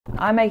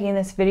I'm making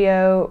this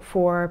video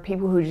for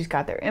people who just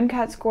got their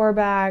MCAT score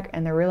back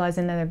and they're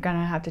realizing that they're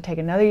gonna have to take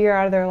another year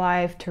out of their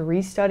life to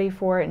restudy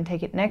for it and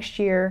take it next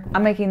year.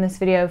 I'm making this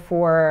video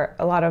for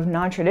a lot of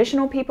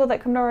non-traditional people that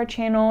come to our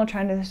channel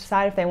trying to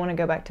decide if they want to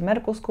go back to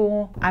medical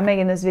school. I'm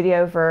making this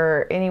video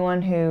for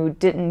anyone who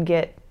doesn't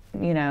get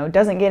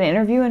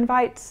interview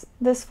invites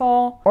this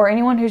fall, or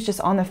anyone who's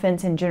just on the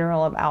fence in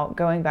general about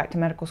going back to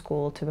medical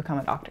school to become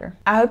a doctor.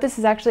 I hope this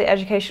is actually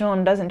educational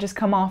and doesn't just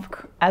come off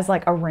as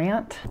like a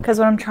rant, because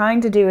what I'm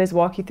trying to do is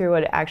walk you through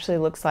what it actually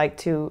looks like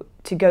to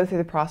go through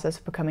the process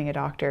of becoming a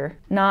doctor.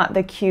 Not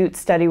the cute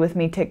study with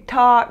me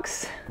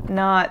TikToks,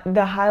 not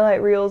the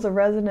highlight reels of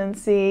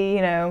residency,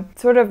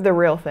 sort of the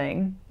real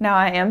thing. Now,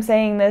 I am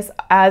saying this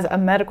as a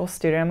medical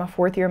student. I'm a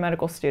fourth year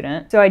medical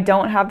student, so I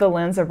don't have the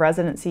lens of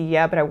residency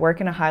yet, but I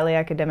work in a highly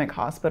academic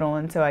hospital,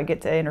 and so I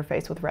get to interface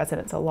with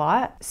residents a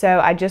lot. So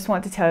I just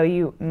want to tell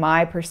you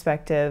my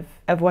perspective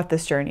of what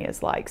this journey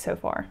is like so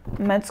far.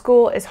 Med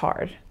school is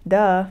hard.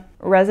 Duh.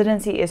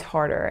 Residency is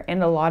harder,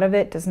 and a lot of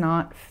it does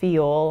not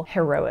feel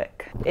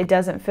heroic. It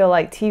doesn't feel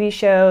like TV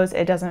shows.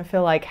 It doesn't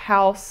feel like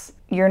House.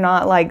 You're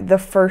not like the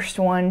first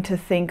one to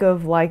think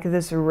of like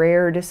this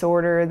rare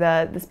disorder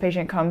that this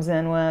patient comes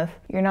in with.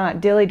 You're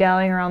not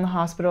dilly-dallying around the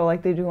hospital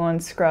like they do on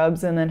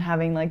Scrubs and then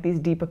having like these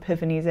deep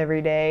epiphanies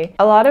every day.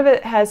 A lot of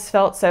it has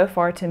felt so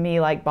far to me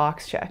like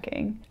box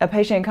checking. A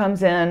patient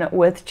comes in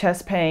with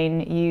chest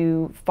pain,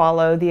 you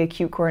follow the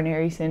acute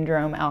coronary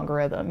syndrome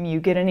algorithm. You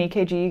get an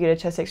EKG, you get a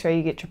chest x-ray,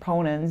 you get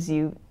troponins,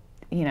 you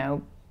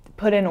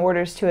put in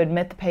orders to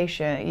admit the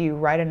patient, you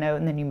write a note,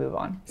 and then you move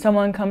on.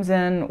 Someone comes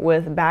in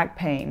with back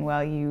pain.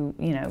 Well, you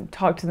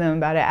talk to them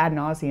about it ad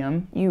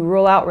nauseum. You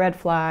rule out red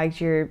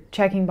flags, you're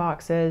checking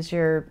boxes,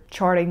 you're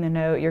charting the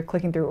note, you're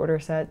clicking through order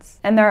sets.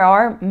 And there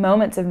are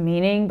moments of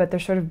meaning, but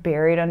they're sort of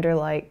buried under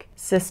like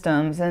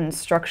systems and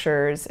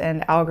structures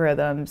and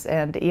algorithms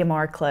and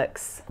EMR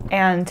clicks.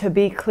 And to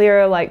be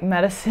clear, like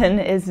medicine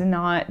is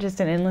not just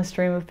an endless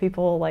stream of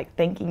people like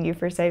thanking you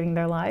for saving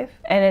their life.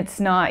 And it's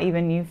not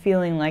even you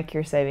feeling like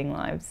you're saving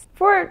lives.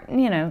 For,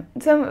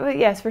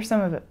 for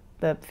some of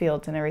the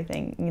fields and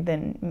everything,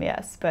 then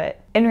yes. But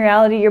in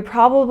reality, you're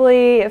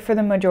probably, for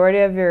the majority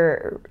of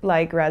your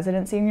like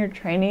residency and your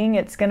training,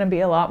 it's gonna be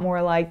a lot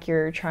more like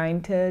you're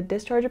trying to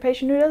discharge a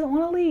patient who doesn't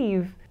want to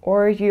leave.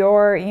 Or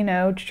you're,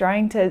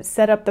 trying to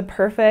set up the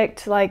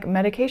perfect like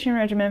medication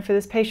regimen for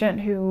this patient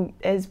who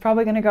is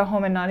probably going to go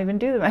home and not even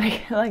do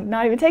the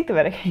not even take the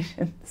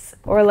medications.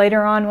 Or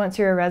later on, once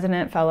you're a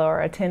resident fellow or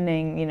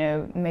attending,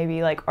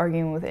 maybe like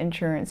arguing with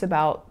insurance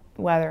about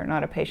whether or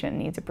not a patient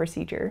needs a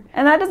procedure.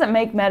 And that doesn't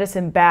make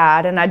medicine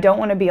bad, and I don't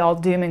want to be all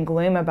doom and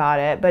gloom about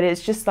it, but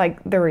it's just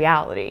like the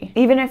reality.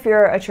 Even if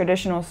you're a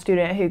traditional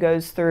student who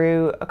goes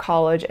through a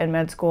college and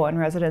med school and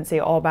residency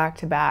all back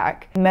to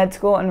back, med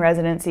school and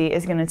residency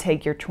is going to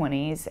take your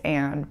 20s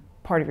and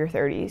part of your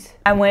 30s.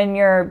 And when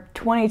you're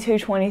 22,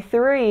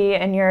 23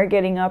 and you're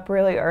getting up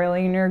really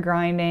early and you're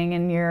grinding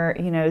and you're,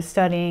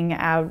 studying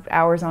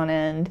hours on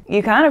end,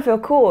 you kind of feel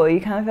cool.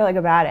 You kind of feel like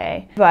a bad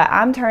A. But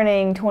I'm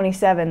turning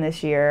 27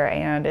 this year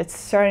and it's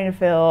starting to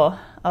feel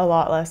a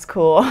lot less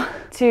cool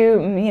to,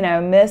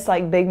 miss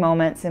like big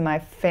moments in my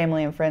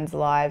family and friends'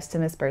 lives, to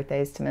miss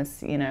birthdays, to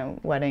miss,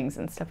 weddings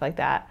and stuff like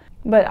that.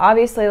 But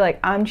obviously, like,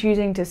 I'm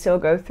choosing to still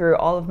go through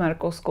all of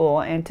medical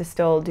school and to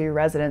still do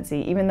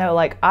residency, even though,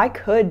 like, I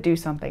could do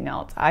something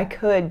else. I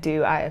could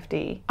do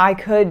IFD. I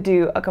could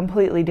do a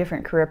completely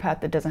different career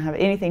path that doesn't have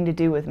anything to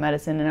do with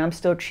medicine, and I'm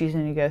still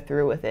choosing to go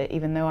through with it,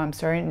 even though I'm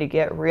starting to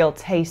get real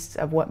tastes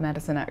of what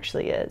medicine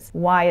actually is.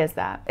 Why is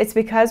that? It's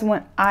because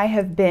when I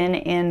have been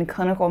in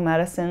clinical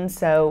medicine,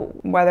 so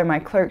whether my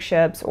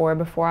clerkships or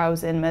before I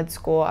was in med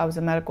school, I was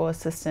a medical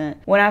assistant,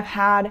 when I've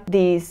had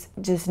these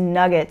just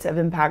nuggets of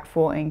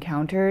impactful encounters,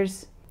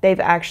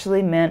 they've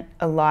actually meant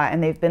a lot,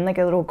 and they've been like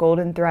a little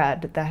golden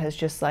thread that has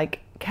just like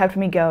kept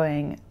me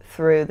going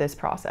through this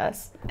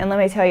process. And let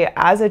me tell you,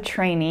 as a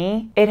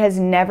trainee, it has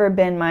never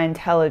been my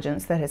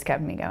intelligence that has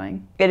kept me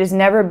going. It has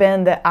never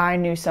been that I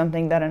knew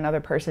something that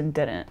another person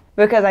didn't,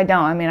 because I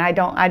don't.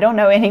 I don't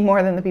know any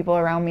more than the people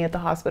around me at the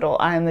hospital.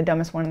 I am the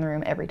dumbest one in the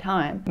room every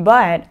time.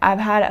 But I've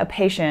had a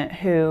patient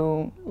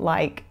who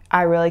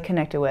I really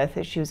connected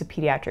with. She was a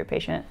pediatric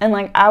patient. And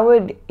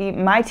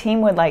my team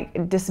would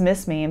like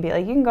dismiss me and be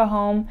like, you can go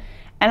home.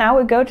 And I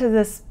would go to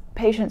this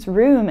patient's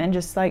room and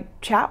just like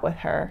chat with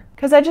her,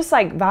 because I just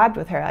like vibed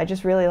with her. I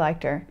just really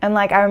liked her. And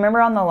like, I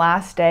remember on the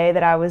last day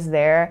that I was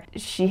there,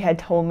 she had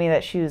told me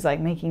that she was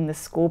like making this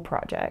school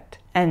project,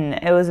 and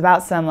it was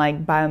about some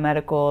like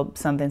biomedical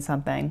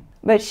something.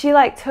 But she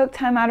like took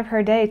time out of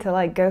her day to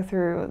like go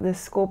through this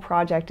school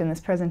project and this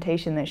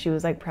presentation that she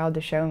was like proud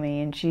to show me.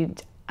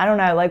 And I don't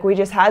know, like we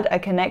just had a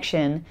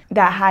connection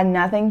that had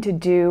nothing to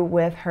do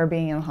with her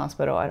being in the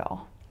hospital at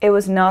all. It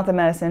was not the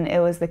medicine, it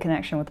was the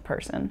connection with the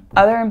person.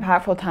 Other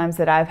impactful times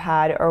that I've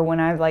had are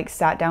when I've like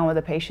sat down with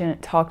a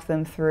patient, talked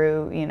them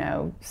through,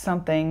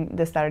 something,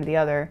 this, that, or the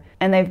other,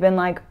 and they've been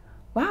like,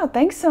 wow,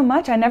 thanks so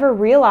much. I never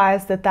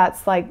realized that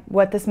that's like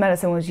what this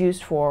medicine was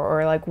used for,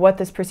 or like what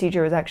this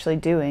procedure was actually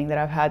doing, that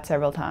I've had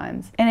several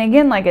times. And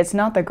again, like, it's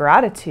not the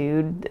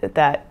gratitude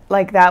that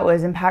like that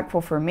was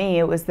impactful for me.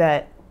 It was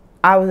that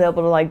I was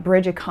able to like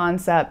bridge a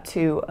concept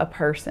to a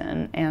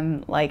person,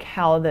 and like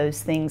how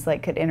those things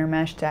like could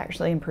intermesh to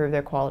actually improve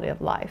their quality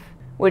of life.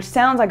 Which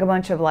sounds like a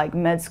bunch of like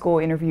med school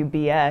interview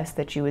BS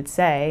that you would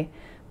say,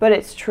 but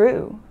it's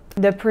true.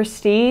 The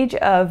prestige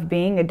of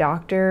being a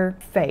doctor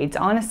fades.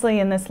 Honestly,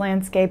 in this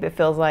landscape, it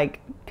feels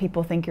like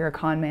people think you're a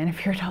con man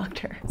if you're a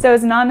doctor. So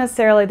it's not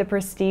necessarily the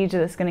prestige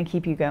that's going to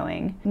keep you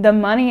going. The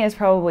money is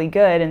probably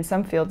good in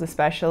some fields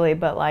especially,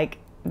 but like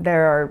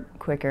there are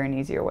quicker and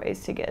easier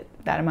ways to get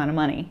that amount of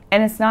money.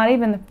 And it's not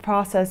even the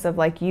process of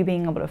like you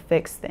being able to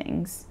fix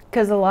things.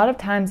 Because a lot of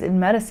times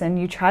in medicine,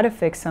 you try to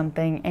fix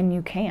something and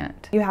you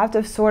can't. You have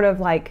to sort of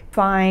like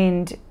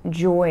find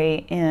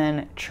joy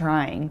in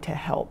trying to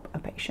help a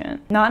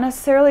patient. Not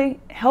necessarily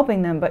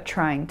helping them, but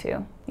trying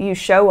to. You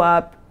show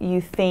up,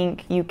 you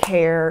think, you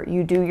care,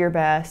 you do your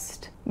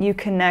best, you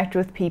connect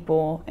with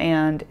people,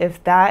 and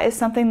if that is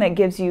something that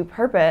gives you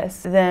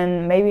purpose,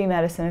 then maybe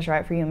medicine is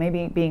right for you,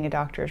 maybe being a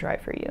doctor is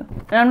right for you.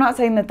 And I'm not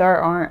saying that there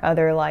aren't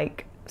other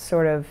like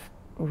sort of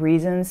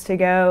reasons to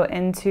go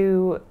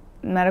into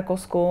medical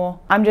school.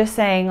 I'm just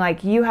saying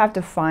like you have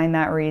to find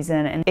that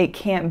reason, and it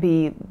can't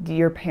be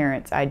your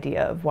parents'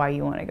 idea of why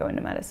you want to go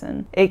into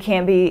medicine. It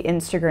can't be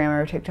Instagram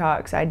or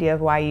TikTok's idea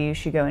of why you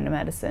should go into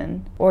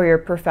medicine, or your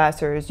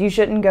professors. You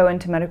shouldn't go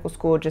into medical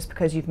school just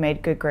because you've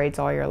made good grades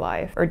all your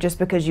life, or just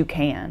because you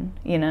can,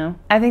 you know?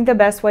 I think the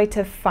best way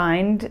to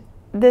find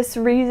this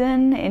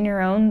reason in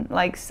your own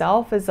like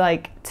self is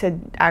like to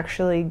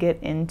actually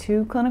get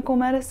into clinical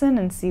medicine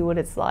and see what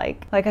it's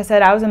like. Like I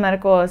said, I was a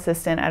medical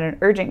assistant at an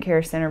urgent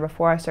care center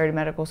before I started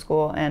medical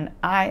school, and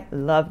I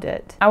loved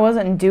it. I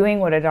wasn't doing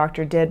what a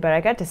doctor did, but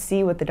I got to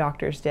see what the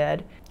doctors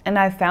did. And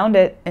I found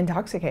it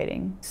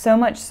intoxicating. So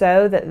much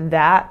so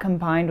that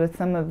combined with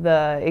some of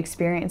the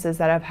experiences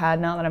that I've had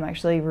now that I'm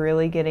actually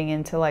really getting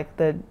into like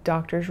the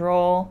doctor's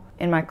role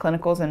in my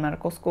clinicals in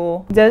medical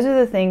school, those are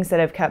the things that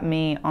have kept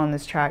me on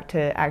this track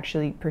to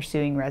actually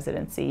pursuing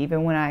residency.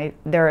 Even when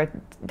there are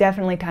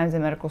definitely times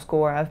in medical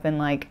school where I've been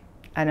like,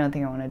 I don't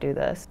think I want to do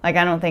this. Like,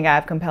 I don't think I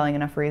have compelling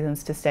enough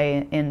reasons to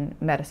stay in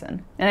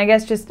medicine. And I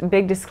guess just a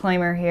big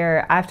disclaimer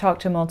here, I've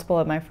talked to multiple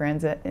of my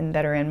friends that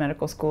are in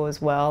medical school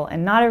as well,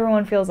 and not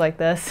everyone feels like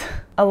this.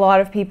 A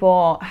lot of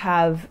people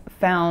have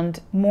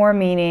found more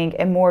meaning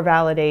and more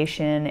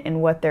validation in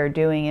what they're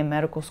doing in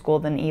medical school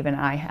than even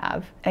I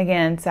have.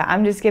 Again, so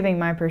I'm just giving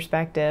my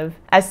perspective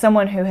as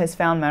someone who has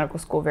found medical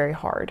school very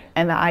hard.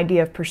 And the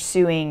idea of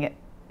pursuing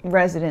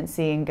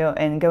residency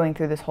and going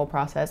through this whole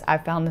process, I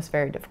found this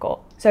very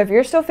difficult. So if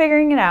you're still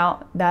figuring it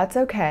out, that's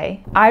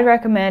okay. I'd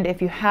recommend,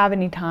 if you have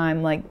any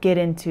time, like get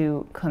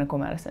into clinical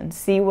medicine.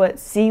 See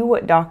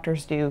what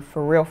doctors do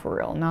for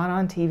real, not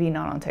on TV,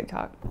 not on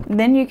TikTok.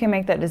 Then you can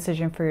make that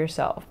decision for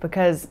yourself,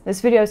 because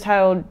this video is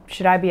titled,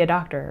 "Should I be a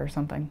doctor?" or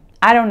something.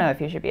 I don't know if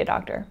you should be a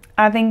doctor.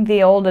 I think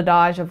the old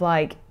adage of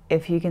like,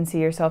 if you can see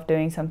yourself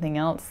doing something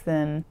else,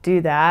 then do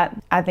that.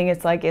 I think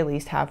it's like at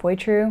least halfway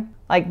true.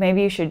 Like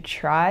maybe you should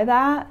try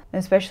that,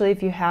 especially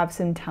if you have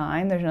some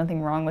time. There's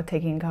nothing wrong with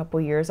taking a couple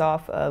years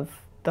off of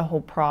the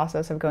whole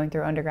process of going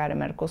through undergrad and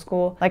medical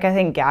school. Like I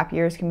think gap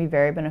years can be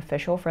very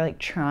beneficial for like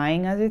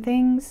trying other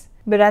things.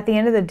 But at the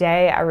end of the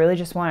day, I really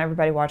just want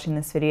everybody watching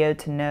this video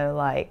to know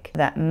like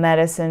that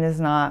medicine does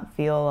not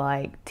feel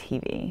like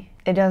TV.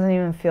 It doesn't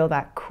even feel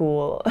that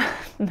cool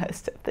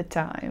most of the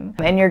time.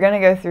 And you're gonna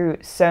go through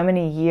so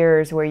many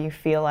years where you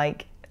feel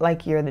like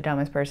you're the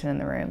dumbest person in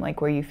the room, like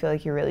where you feel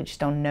like you really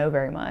just don't know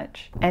very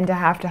much. And to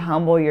have to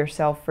humble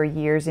yourself for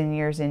years and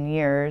years and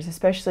years,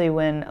 especially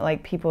when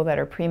like people that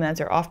are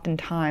pre-meds are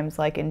oftentimes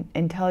like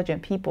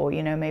intelligent people,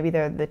 you know, maybe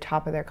they're the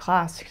top of their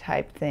class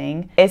type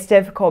thing. It's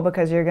difficult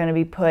because you're gonna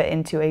be put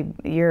into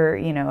you're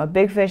a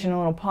big fish in a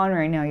little pond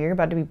right now. You're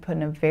about to be put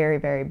in a very,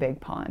 very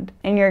big pond.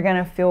 And you're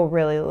gonna feel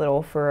really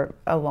little for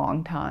a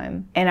long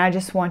time. And I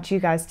just want you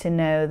guys to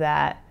know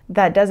that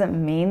that doesn't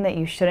mean that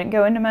you shouldn't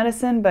go into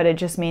medicine, but it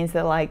just means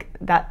that like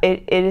that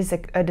it is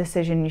a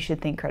decision you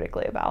should think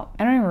critically about.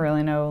 I don't even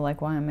really know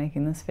like why I'm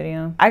making this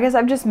video. I guess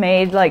I've just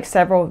made like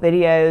several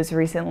videos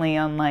recently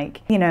on like,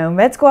 you know,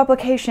 med school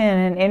application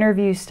and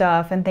interview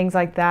stuff and things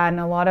like that. And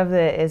a lot of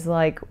it is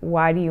like,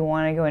 why do you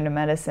want to go into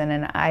medicine?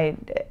 And I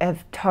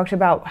have talked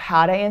about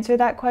how to answer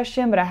that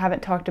question, but I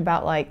haven't talked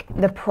about like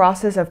the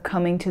process of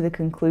coming to the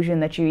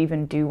conclusion that you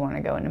even do want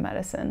to go into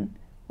medicine,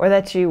 or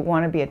that you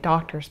want to be a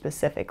doctor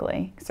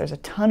specifically, because there's a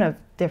ton of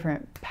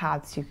different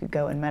paths you could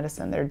go in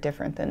medicine that are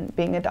different than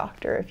being a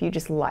doctor if you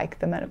just like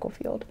the medical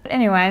field. But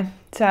anyway,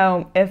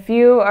 so if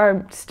you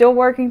are still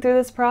working through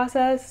this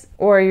process,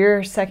 or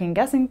you're second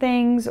guessing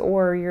things,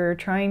 or you're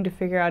trying to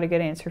figure out a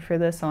good answer for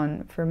this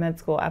for med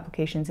school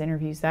applications,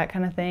 interviews, that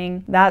kind of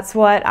thing, that's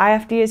what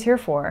IFD is here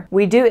for.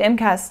 We do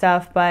MCAT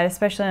stuff, but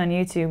especially on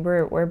YouTube,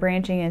 we're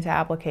branching into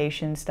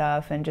application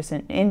stuff and just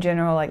in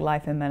general like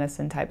life and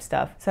medicine type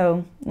stuff.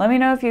 So let me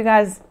know if you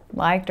guys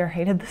liked or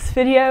hated this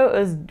video. It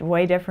was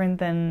way different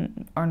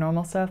than our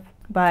normal stuff.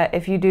 But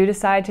if you do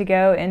decide to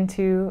go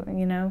into,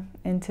 you know,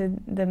 into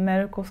the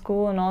medical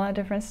school and all that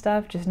different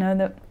stuff, just know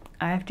that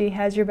IFD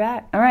has your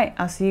back. All right,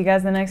 I'll see you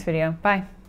guys in the next video. Bye.